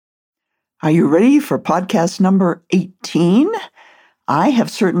Are you ready for podcast number 18? I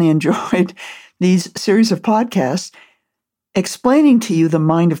have certainly enjoyed these series of podcasts explaining to you the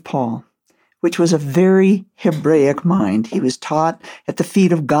mind of Paul, which was a very Hebraic mind. He was taught at the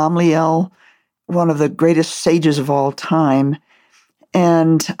feet of Gamaliel, one of the greatest sages of all time.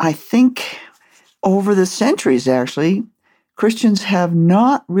 And I think over the centuries, actually, Christians have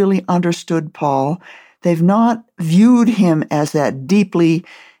not really understood Paul. They've not viewed him as that deeply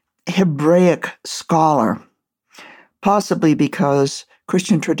Hebraic scholar, possibly because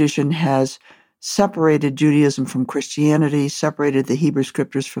Christian tradition has separated Judaism from Christianity, separated the Hebrew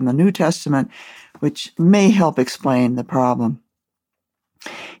Scriptures from the New Testament, which may help explain the problem.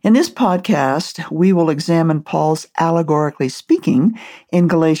 In this podcast, we will examine Paul's allegorically speaking in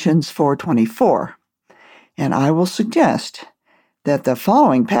Galatians 4:24, and I will suggest that the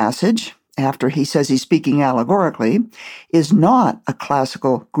following passage, after he says he's speaking allegorically, is not a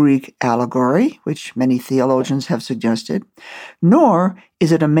classical Greek allegory, which many theologians have suggested, nor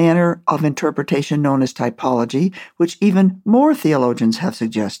is it a manner of interpretation known as typology, which even more theologians have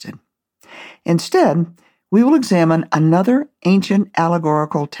suggested. Instead, we will examine another ancient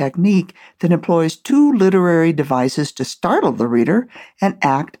allegorical technique that employs two literary devices to startle the reader and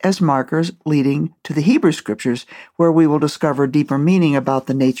act as markers leading to the Hebrew Scriptures, where we will discover deeper meaning about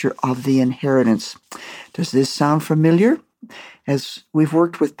the nature of the inheritance. Does this sound familiar? As we've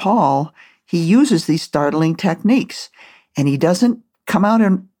worked with Paul, he uses these startling techniques, and he doesn't come out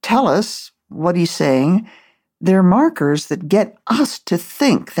and tell us what he's saying. They're markers that get us to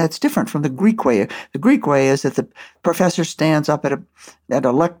think. That's different from the Greek way. The Greek way is that the professor stands up at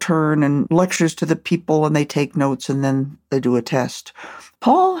a lectern and lectures to the people, and they take notes, and then they do a test.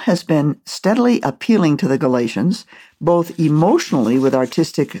 Paul has been steadily appealing to the Galatians, both emotionally with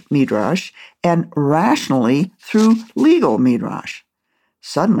artistic midrash and rationally through legal midrash.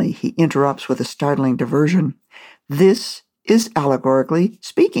 Suddenly, he interrupts with a startling diversion. This is allegorically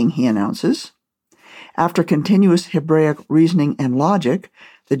speaking, he announces. After continuous Hebraic reasoning and logic,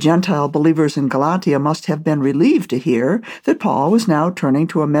 the Gentile believers in Galatia must have been relieved to hear that Paul was now turning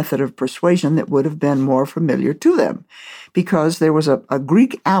to a method of persuasion that would have been more familiar to them, because there was a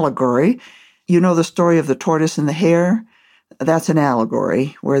Greek allegory. You know the story of the tortoise and the hare? That's an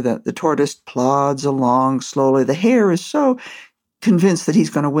allegory where the tortoise plods along slowly. The hare is so convinced that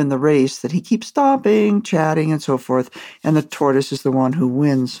he's going to win the race that he keeps stopping, chatting, and so forth, and the tortoise is the one who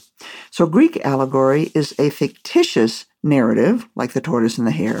wins. So Greek allegory is a fictitious narrative, like the tortoise and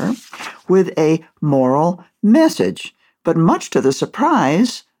the hare, with a moral message. But much to the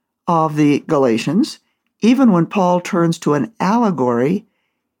surprise of the Galatians, even when Paul turns to an allegory,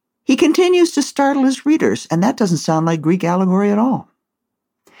 he continues to startle his readers, and that doesn't sound like Greek allegory at all.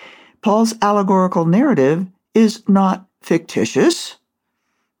 Paul's allegorical narrative is not fictitious,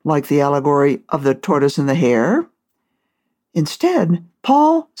 like the allegory of the tortoise and the hare. Instead,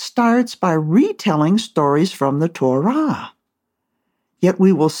 Paul starts by retelling stories from the Torah. Yet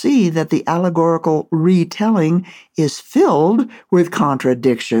we will see that the allegorical retelling is filled with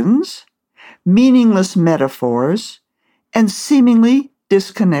contradictions, meaningless metaphors, and seemingly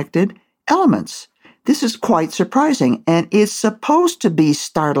disconnected elements. This is quite surprising, and it's supposed to be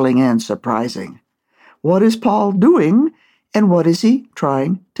startling and surprising. What is Paul doing, and what is he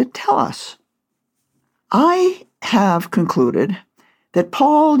trying to tell us? I have concluded that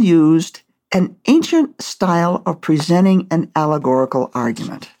Paul used an ancient style of presenting an allegorical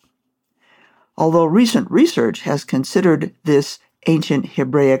argument. Although recent research has considered this ancient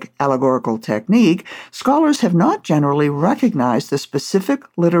Hebraic allegorical technique, scholars have not generally recognized the specific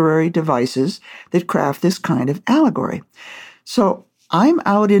literary devices that craft this kind of allegory. So I'm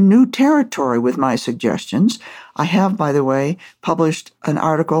out in new territory with my suggestions. I have, by the way, published an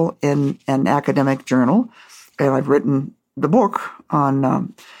article in an academic journal, and I've written the book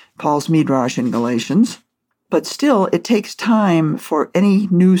on Paul's Midrash in Galatians. But still, it takes time for any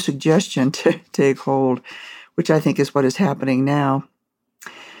new suggestion to take hold, which I think is what is happening now.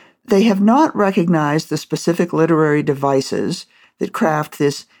 They have not recognized the specific literary devices that craft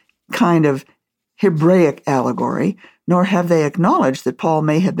this kind of Hebraic allegory, nor have they acknowledged that Paul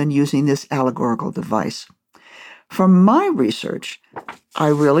may have been using this allegorical device. From my research, I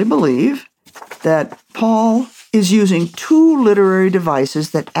really believe that Paul is using two literary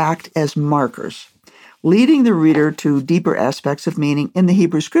devices that act as markers, leading the reader to deeper aspects of meaning in the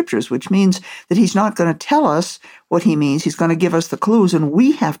Hebrew Scriptures, which means that he's not going to tell us what he means. He's going to give us the clues, and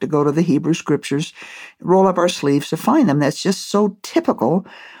we have to go to the Hebrew Scriptures, roll up our sleeves to find them. That's just so typical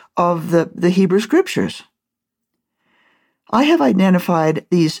of the Hebrew Scriptures. I have identified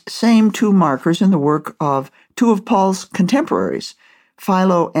these same two markers in the work of two of Paul's contemporaries,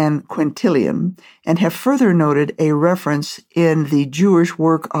 Philo and Quintilian, and have further noted a reference in the Jewish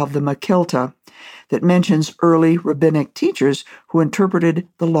work of the Makilta that mentions early rabbinic teachers who interpreted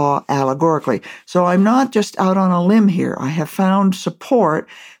the law allegorically. So I'm not just out on a limb here. I have found support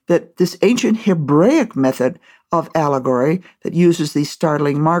that this ancient Hebraic method of allegory that uses these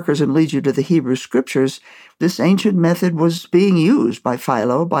startling markers and leads you to the Hebrew scriptures, this ancient method was being used by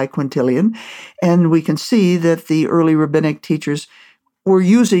Philo, by Quintilian, and we can see that the early rabbinic teachers were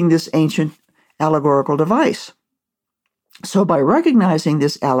using this ancient allegorical device. So by recognizing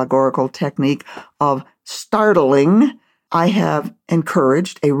this allegorical technique of startling, I have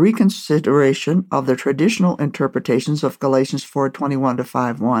encouraged a reconsideration of the traditional interpretations of Galatians 4:21 to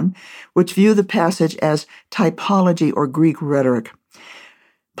 5:1, which view the passage as typology or Greek rhetoric.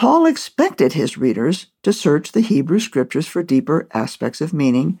 Paul expected his readers to search the Hebrew scriptures for deeper aspects of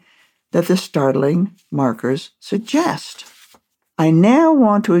meaning that the startling markers suggest. I now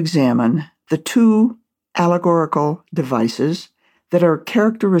want to examine the two allegorical devices that are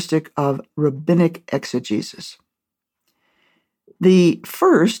characteristic of rabbinic exegesis. The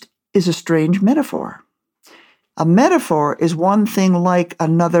first is a strange metaphor. A metaphor is one thing like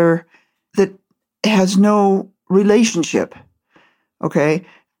another that has no relationship. Okay?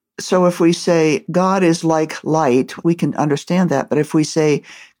 So if we say God is like light, we can understand that. But if we say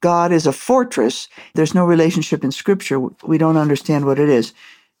God is a fortress, there's no relationship in Scripture. We don't understand what it is.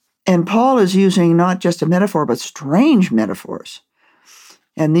 And Paul is using not just a metaphor, but strange metaphors.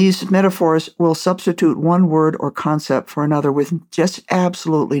 And these metaphors will substitute one word or concept for another with just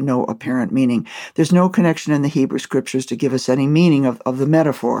absolutely no apparent meaning. There's no connection in the Hebrew scriptures to give us any meaning of the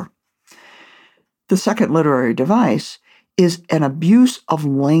metaphor. The second literary device is an abuse of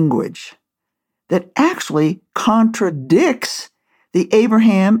language that actually contradicts the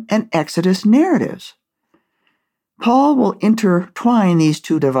Abraham and Exodus narratives. Paul will intertwine these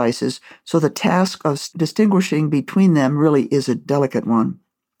two devices, so the task of distinguishing between them really is a delicate one.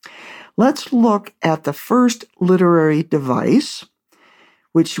 Let's look at the first literary device,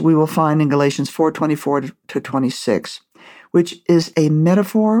 which we will find in Galatians 4:24 to 26, which is a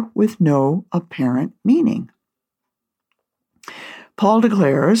metaphor with no apparent meaning. Paul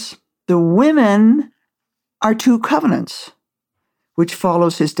declares, the women are two covenants, which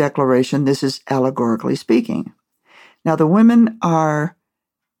follows his declaration, this is allegorically speaking. Now, the women are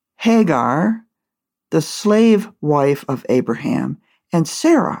Hagar, the slave wife of Abraham, and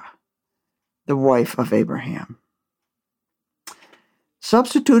Sarah, the wife of Abraham.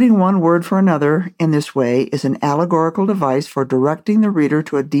 Substituting one word for another in this way is an allegorical device for directing the reader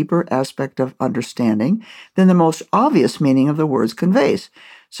to a deeper aspect of understanding than the most obvious meaning of the words conveys.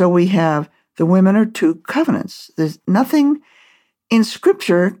 So we have the women are two covenants. There's nothing in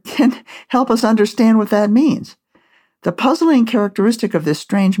Scripture can help us understand what that means. The puzzling characteristic of this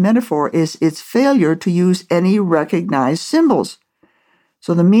strange metaphor is its failure to use any recognized symbols.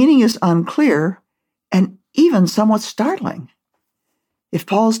 So the meaning is unclear and even somewhat startling. If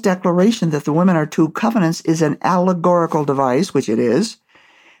Paul's declaration that the women are two covenants is an allegorical device, which it is,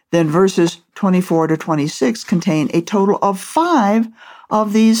 then verses 24 to 26 contain a total of 5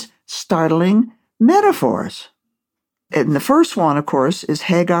 of these startling metaphors. And the first one, of course, is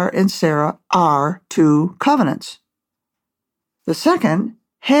Hagar and Sarah are two covenants. The second,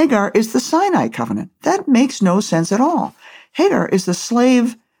 Hagar is the Sinai covenant. That makes no sense at all. Hagar is the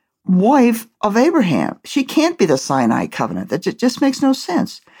slave wife of Abraham. She can't be the Sinai covenant. That just makes no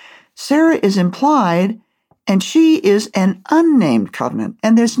sense. Sarah is implied, and she is an unnamed covenant.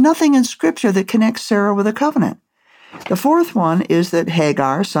 And there's nothing in Scripture that connects Sarah with a covenant. The fourth one is that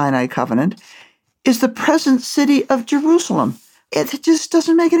Hagar, Sinai covenant, is the present city of Jerusalem. It just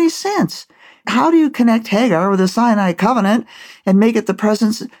doesn't make any sense. How do you connect Hagar with the Sinai covenant and make it the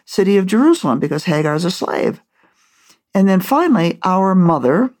present city of Jerusalem? Because Hagar is a slave. And then finally, our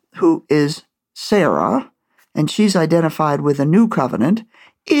mother, who is Sarah, and she's identified with a new covenant,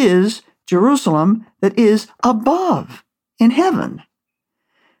 is Jerusalem that is above in heaven.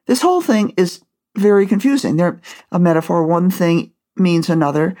 This whole thing is very confusing. They're a metaphor, one thing means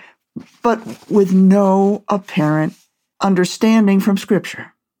another, but with no apparent understanding from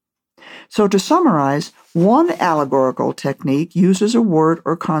Scripture. So to summarize, one allegorical technique uses a word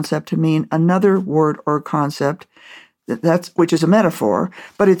or concept to mean another word or concept, which is a metaphor,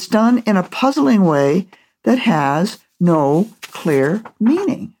 but it's done in a puzzling way that has no clear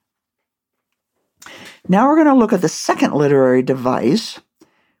meaning. Now we're going to look at the second literary device,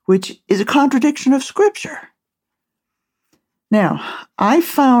 which is a contradiction of Scripture. Now, I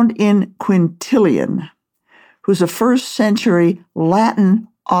found in Quintilian, who's a first-century Latin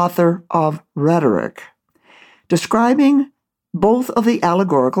author of rhetoric, describing both of the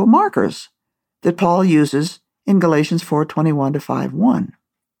allegorical markers that Paul uses in Galatians 4:21 to 5:1.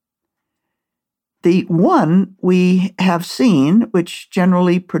 The one we have seen, which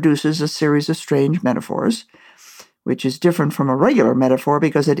generally produces a series of strange metaphors, which is different from a regular metaphor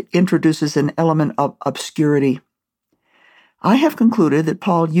because it introduces an element of obscurity. I have concluded that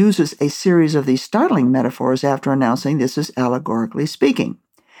Paul uses a series of these startling metaphors after announcing this is allegorically speaking.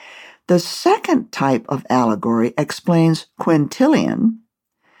 The second type of allegory explains Quintilian,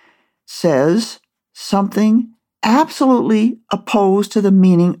 says something absolutely opposed to the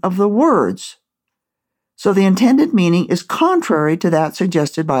meaning of the words. So the intended meaning is contrary to that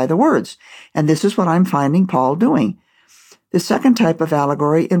suggested by the words. And this is what I'm finding Paul doing. The second type of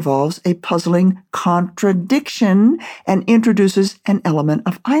allegory involves a puzzling contradiction and introduces an element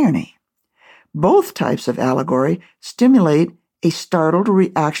of irony. Both types of allegory stimulate a startled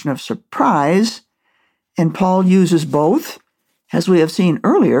reaction of surprise, and Paul uses both. As we have seen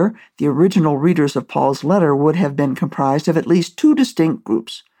earlier, the original readers of Paul's letter would have been comprised of at least two distinct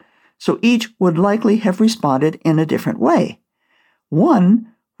groups, so each would likely have responded in a different way.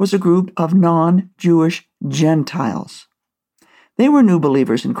 One was a group of non-Jewish Gentiles. They were new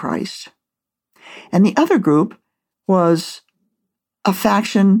believers in Christ. And the other group was a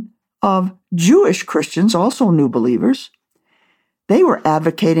faction of Jewish Christians, also new believers. They were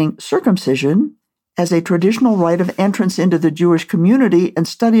advocating circumcision as a traditional rite of entrance into the Jewish community and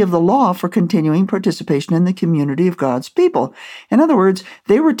study of the law for continuing participation in the community of God's people. In other words,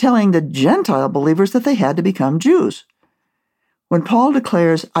 they were telling the Gentile believers that they had to become Jews. When Paul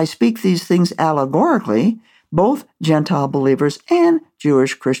declares, I speak these things allegorically, both Gentile believers and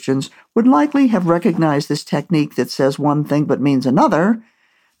Jewish Christians would likely have recognized this technique that says one thing but means another.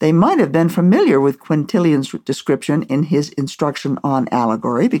 They might have been familiar with Quintilian's description in his instruction on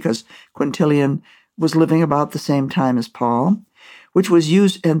allegory, because Quintilian was living about the same time as Paul, which was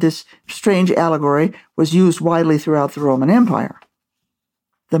used, and this strange allegory was used widely throughout the Roman Empire.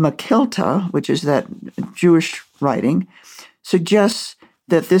 The Makilta, which is that Jewish writing, suggests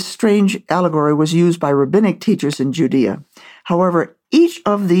that this strange allegory was used by rabbinic teachers in Judea. However, each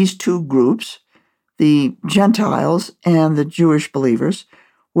of these two groups, the Gentiles and the Jewish believers,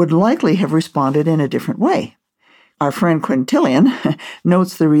 would likely have responded in a different way. Our friend Quintilian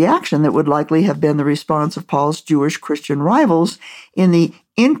notes the reaction that would likely have been the response of Paul's Jewish Christian rivals in the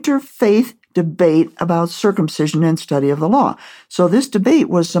interfaith debate about circumcision and study of the law. So this debate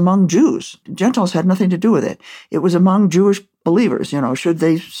was among Jews. Gentiles had nothing to do with it. It was among Jewish believers, should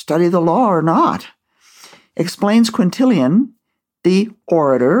they study the law or not? Explains Quintilian, the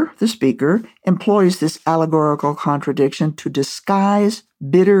orator, the speaker, employs this allegorical contradiction to disguise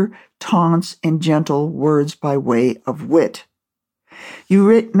bitter taunts and gentle words by way of wit.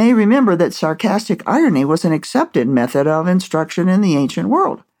 You may remember that sarcastic irony was an accepted method of instruction in the ancient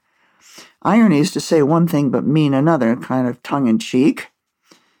world. Irony is to say one thing but mean another, kind of tongue-in-cheek.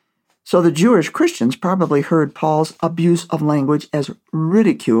 So the Jewish Christians probably heard Paul's abuse of language as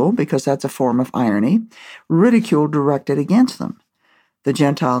ridicule, because that's a form of irony, ridicule directed against them. The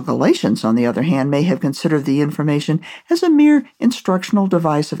Gentile Galatians, on the other hand, may have considered the information as a mere instructional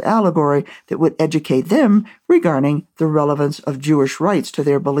device of allegory that would educate them regarding the relevance of Jewish rites to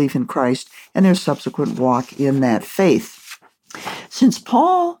their belief in Christ and their subsequent walk in that faith. Since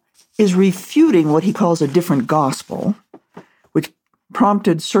Paul is refuting what he calls a different gospel, which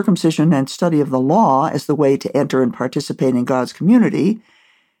prompted circumcision and study of the law as the way to enter and participate in God's community,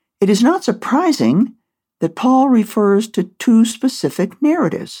 it is not surprising that Paul refers to two specific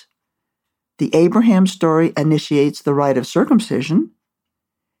narratives. The Abraham story initiates the rite of circumcision,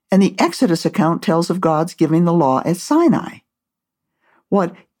 and the Exodus account tells of God's giving the law at Sinai.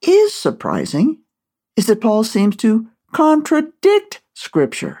 What is surprising is that Paul seems to contradict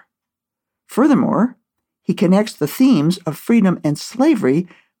Scripture. Furthermore, he connects the themes of freedom and slavery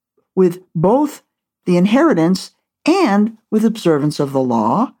with both the inheritance and with observance of the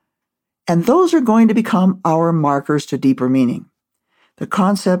law, and those are going to become our markers to deeper meaning, the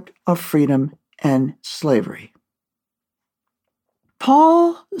concept of freedom and slavery.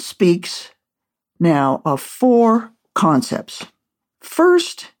 Paul speaks now of four concepts.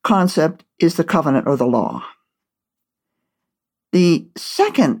 First concept is the covenant or the law. The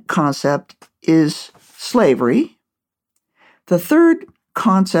second concept is slavery. The third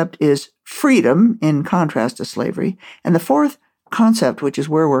concept is freedom in contrast to slavery. And the fourth concept, which is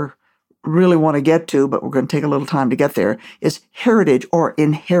where we really want to get to, but we're going to take a little time to get there, is heritage or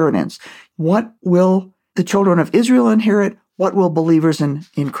inheritance. What will the children of Israel inherit? What will believers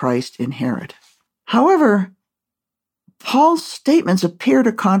in Christ inherit? However, Paul's statements appear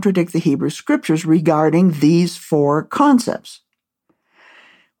to contradict the Hebrew Scriptures regarding these four concepts.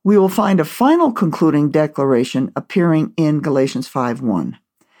 We will find a final concluding declaration appearing in Galatians 5:1.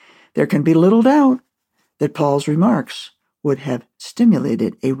 There can be little doubt that Paul's remarks would have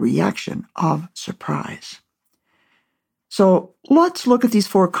stimulated a reaction of surprise. So let's look at these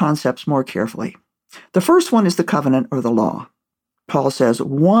four concepts more carefully. The first one is the covenant or the law. Paul says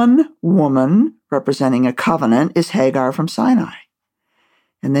one woman representing a covenant is Hagar from Sinai.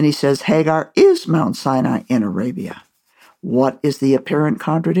 And then he says Hagar is Mount Sinai in Arabia. What is the apparent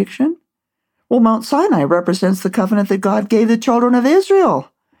contradiction? Well, Mount Sinai represents the covenant that God gave the children of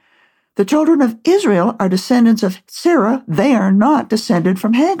Israel. The children of Israel are descendants of Sarah. They are not descended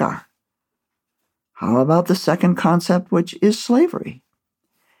from Hagar. How about the second concept, which is slavery?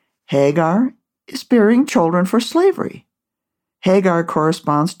 Hagar is bearing children for slavery. Hagar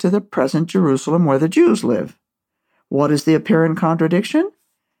corresponds to the present Jerusalem where the Jews live. What is the apparent contradiction?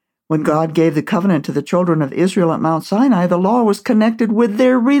 When God gave the covenant to the children of Israel at Mount Sinai, the law was connected with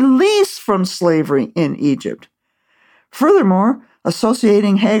their release from slavery in Egypt. Furthermore,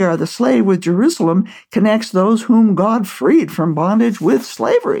 associating Hagar the slave with Jerusalem connects those whom God freed from bondage with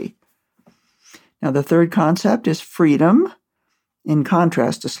slavery. Now, the third concept is freedom, in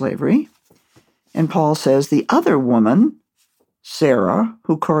contrast to slavery. And Paul says the other woman, Sarah,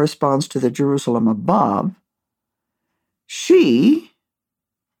 who corresponds to the Jerusalem above, she,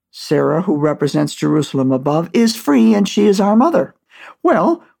 Sarah, who represents Jerusalem above, is free and she is our mother.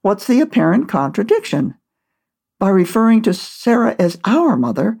 Well, what's the apparent contradiction? By referring to Sarah as our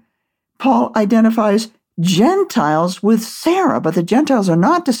mother, Paul identifies Gentiles with Sarah, but the Gentiles are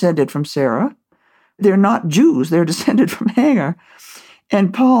not descended from Sarah. They're not Jews, they're descended from Hagar.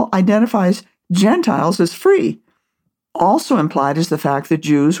 And Paul identifies Gentiles as free. Also implied is the fact that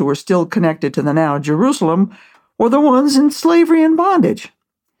Jews who were still connected to the now Jerusalem were the ones in slavery and bondage.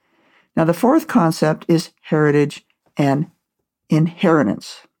 Now, the fourth concept is heritage and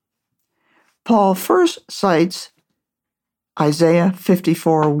inheritance. Paul first cites Isaiah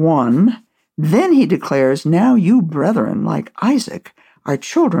 54:1. Then he declares, "Now you, brethren, like Isaac, are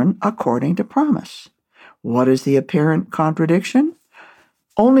children according to promise." What is the apparent contradiction?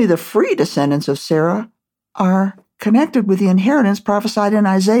 Only the free descendants of Sarah are connected with the inheritance prophesied in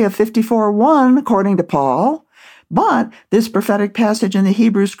Isaiah 54:1, according to Paul. But this prophetic passage in the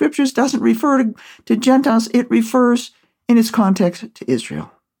Hebrew Scriptures doesn't refer to Gentiles. It refers in its context to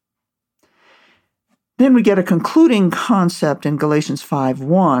Israel. Then we get a concluding concept in Galatians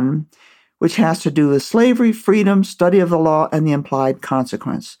 5:1, which has to do with slavery, freedom, study of the law, and the implied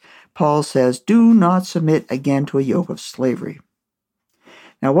consequence. Paul says, "Do not submit again to a yoke of slavery."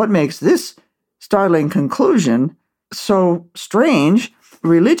 Now, what makes this startling conclusion so strange?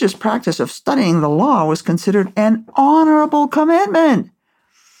 Religious practice of studying the law was considered an honorable commitment.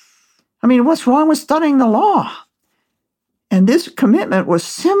 I mean, what's wrong with studying the law? And this commitment was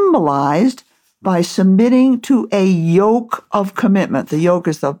symbolized by submitting to a yoke of commitment. The yoke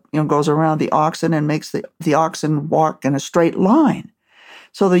is goes around the oxen and makes the oxen walk in a straight line.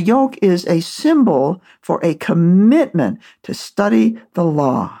 So the yoke is a symbol for a commitment to study the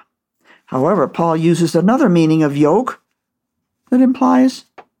law. However, Paul uses another meaning of yoke that implies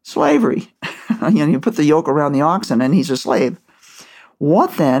slavery. You put the yoke around the oxen and he's a slave.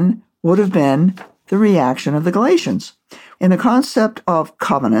 What then would have been the reaction of the Galatians? In the concept of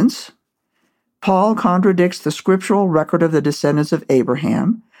covenants, Paul contradicts the scriptural record of the descendants of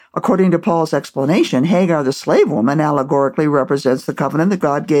Abraham. According to Paul's explanation, Hagar, the slave woman, allegorically represents the covenant that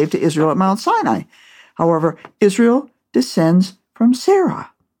God gave to Israel at Mount Sinai. However, Israel descends from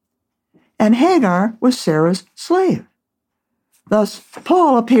Sarah, and Hagar was Sarah's slave. Thus,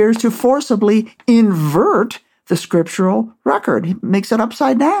 Paul appears to forcibly invert the scriptural record. He makes it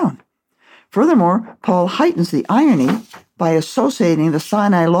upside down. Furthermore, Paul heightens the irony by associating the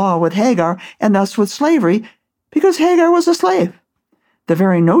Sinai law with Hagar and thus with slavery, because Hagar was a slave. The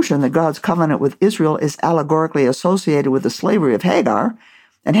very notion that God's covenant with Israel is allegorically associated with the slavery of Hagar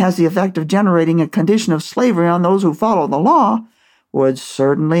and has the effect of generating a condition of slavery on those who follow the law would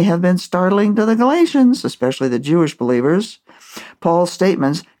certainly have been startling to the Galatians, especially the Jewish believers. Paul's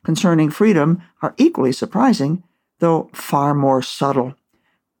statements concerning freedom are equally surprising, though far more subtle.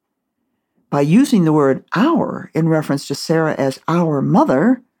 By using the word our in reference to Sarah as our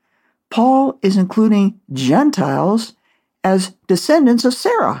mother, Paul is including Gentiles as descendants of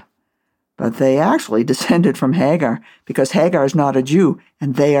Sarah. But they actually descended from Hagar because Hagar is not a Jew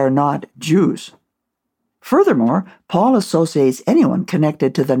and they are not Jews. Furthermore, Paul associates anyone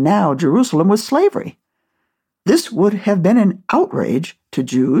connected to the now Jerusalem with slavery. This would have been an outrage to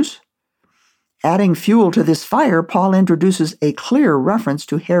Jews, Adding fuel to this fire, Paul introduces a clear reference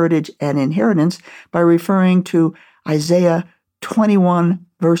to heritage and inheritance by referring to Isaiah 21,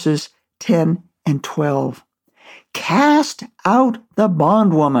 verses 10 and 12. Cast out the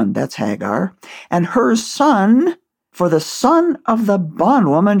bondwoman, that's Hagar, and her son, for the son of the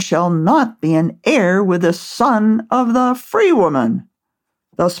bondwoman shall not be an heir with the son of the free woman.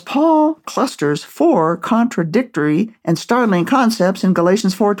 Thus, Paul clusters four contradictory and startling concepts in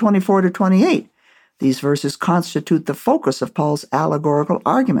Galatians 4:24-28. These verses constitute the focus of Paul's allegorical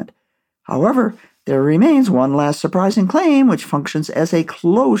argument. However, there remains one last surprising claim which functions as a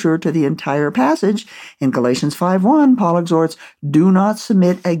closure to the entire passage. In Galatians 5:1, Paul exhorts, "Do not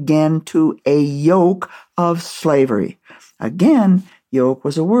submit again to a yoke of slavery." Again, yoke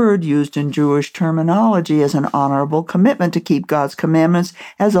was a word used in Jewish terminology as an honorable commitment to keep God's commandments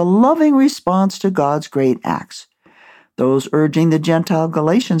as a loving response to God's great acts. Those urging the Gentile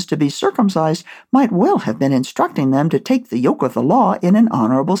Galatians to be circumcised might well have been instructing them to take the yoke of the law in an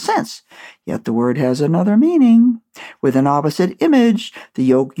honorable sense. Yet the word has another meaning. With an opposite image, the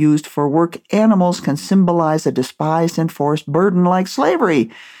yoke used for work animals can symbolize a despised and forced burden like slavery,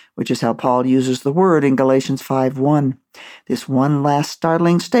 which is how Paul uses the word in Galatians 5:1. This one last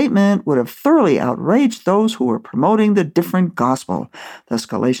startling statement would have thoroughly outraged those who were promoting the different gospel. Thus,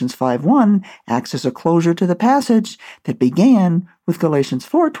 Galatians 5:1 acts as a closure to the passage that began with Galatians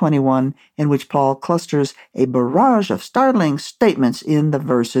 4:21, in which Paul clusters a barrage of startling statements in the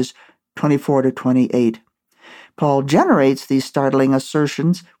verses 24-28. Paul generates these startling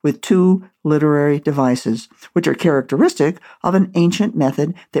assertions with two literary devices, which are characteristic of an ancient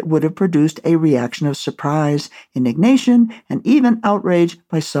method that would have produced a reaction of surprise, indignation, and even outrage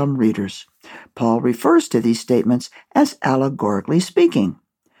by some readers. Paul refers to these statements as allegorically speaking.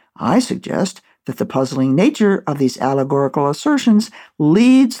 I suggest that the puzzling nature of these allegorical assertions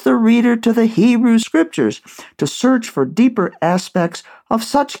leads the reader to the Hebrew Scriptures to search for deeper aspects of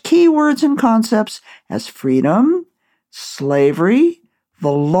such key words and concepts as freedom, slavery,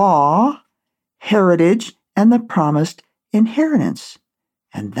 the law, heritage, and the promised inheritance.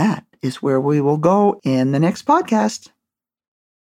 And that is where we will go in the next podcast.